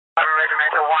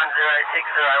Regimental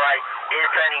 10608 is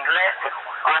turning left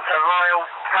onto Royal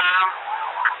Palm.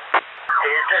 He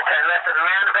is just turned left of the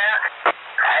roundabout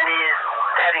and he is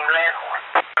heading left.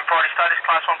 Priority status,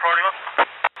 Class 1 priority 1.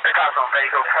 The Class 1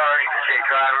 vehicle, priority pursuit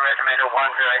driver, Regimental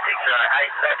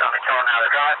 10608, left on the Coronado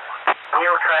Drive.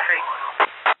 Wheel traffic.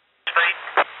 Speed.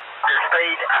 The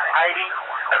speed 80.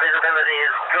 The visibility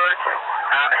is good.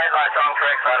 Headlights on,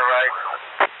 correct side of the road.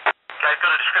 Okay,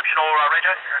 got a description or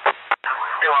rego?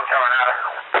 Still on Coronado.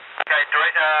 Okay,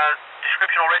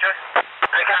 description or rego?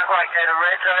 They can't quite get a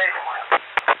rego.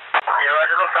 Yeah, right,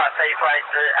 it looks like P-plate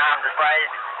displays.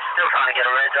 Still trying to get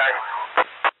a rego.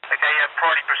 Okay, yeah,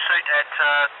 priority pursuit at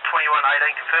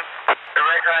 2118, confirm. The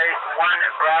rego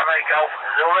 1 Bravo Golf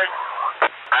Zulu.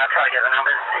 I'll try to get the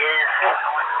numbers. Is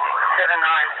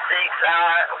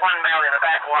 796. One male in the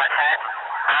back, white hat.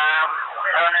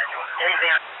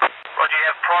 Roger, you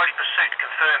have priority pursuit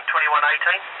confirmed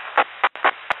 2118.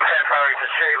 Priority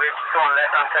pursuit, we've gone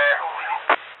left onto.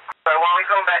 So when we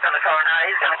come back on the Coronado,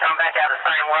 he's going to come back out the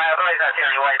same way. I believe that's the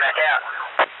only way back out.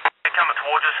 They're coming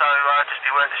towards us, so just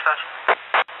beware of this stuff.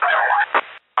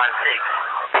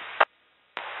 16.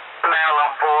 Male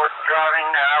on board, driving,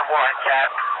 white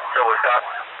cap, that's all we've got.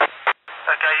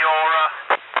 Okay, you're,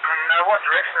 what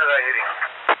direction are they heading?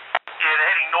 Yeah,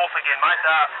 they're heading north again, mate.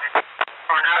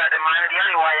 Coronado at the moment, the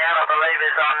only way out, I believe,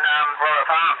 is on Royal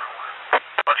Palm.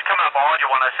 Roger, coming up behind you,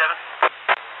 107.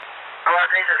 Right,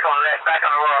 he's just gone left, back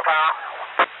on the Royal Palm.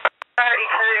 32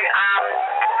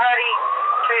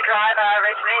 driver,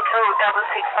 Regimental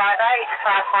 6658,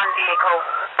 Class 1 vehicle.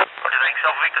 Roger, thanks,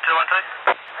 Alpha Victor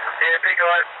 212. Yeah, Pico,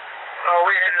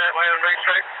 we're heading that way on Reed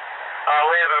Street.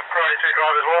 We have a priority 2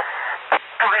 driver as well.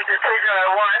 Alpha Victor 201,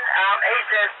 he's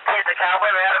just hit the car,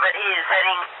 we're out of it, he is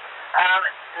heading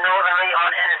northerly on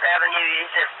Ennis Avenue,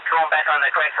 he's just drawn back on the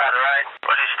correct side of the road.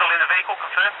 Roger, he's still in the vehicle,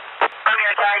 confirm?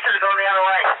 Romeo K, should have gone the other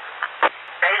way.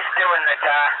 He's still in the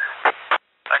car.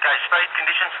 Okay, speed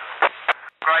conditions.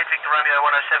 Grade, Victor Romeo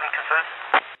 107, confirm.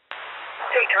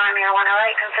 Victor Romeo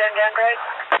 108, confirm downgrade.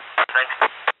 Thanks.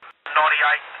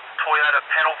 98 Toyota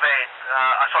panel van,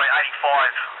 85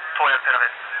 Toyota panel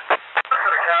van. What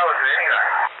sort of car was it anyway?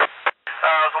 It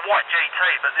was a white GT,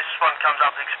 but this one comes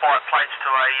up with expired plates to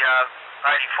a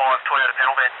 85 Toyota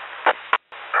panel van.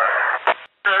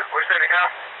 We've seen the car.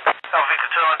 Victor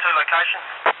 212, location.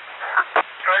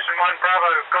 Station 1 Bravo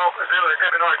Golf Zulu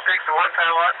 796, the 1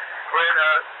 tail light. We're in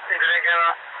into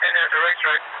Ningara and out to Reed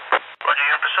Street. Roger, you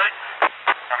in pursuit?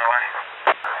 On the way.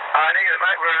 Negative,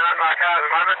 mate. We're in an unmarked car at the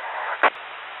moment.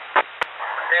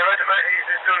 Yeah, Roger, mate. He's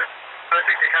just doing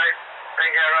 60k.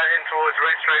 Ningara right in towards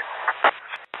Reed Street.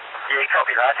 Yeah,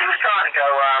 copy that. He was trying to go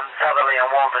southerly and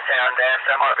warm for sound down,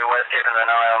 so it might be worth keeping an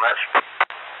eye on that.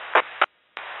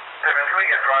 Can we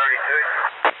get priority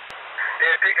 2?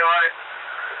 Yeah, big guy.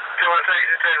 212, he's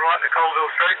just turned right into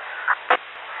Colville Street.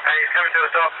 And he's coming to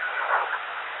a stop.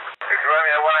 Victor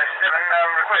Romeo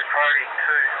 107, request priority 2.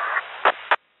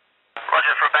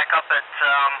 Roger, for a backup at,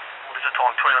 what is the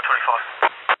time, 21:25.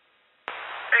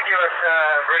 Give us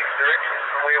brief directions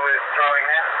from where we're driving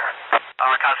now.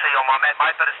 I can't see you on my map,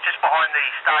 mate, but it's just behind the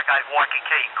Stargate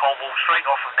Waikiki, Colville Street,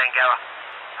 off of Nangara.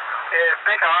 Yeah,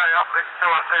 Victor Romeo,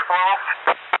 212 portable.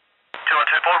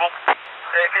 212 portable.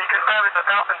 Yeah, can you confirm it's a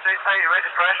Falcon GT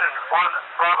registration 1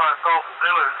 Bravo Golf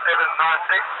Zulu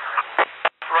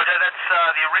 796? Roger, that's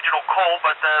the original call,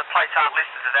 but the plates aren't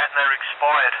listed to that and they're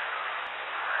expired.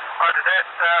 Roger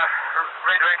that,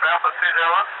 redirect Alpha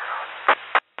 201.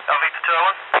 Victor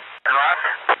 201. Right.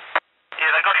 Yeah,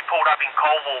 they got him pulled up in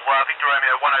Colville, Victor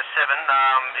Romeo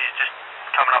 107, he's just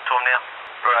coming up to him now.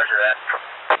 Roger that.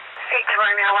 Victor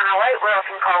Romeo 108, we're off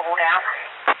in Colville now.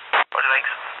 Roger, thanks.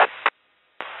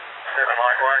 7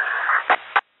 likewise.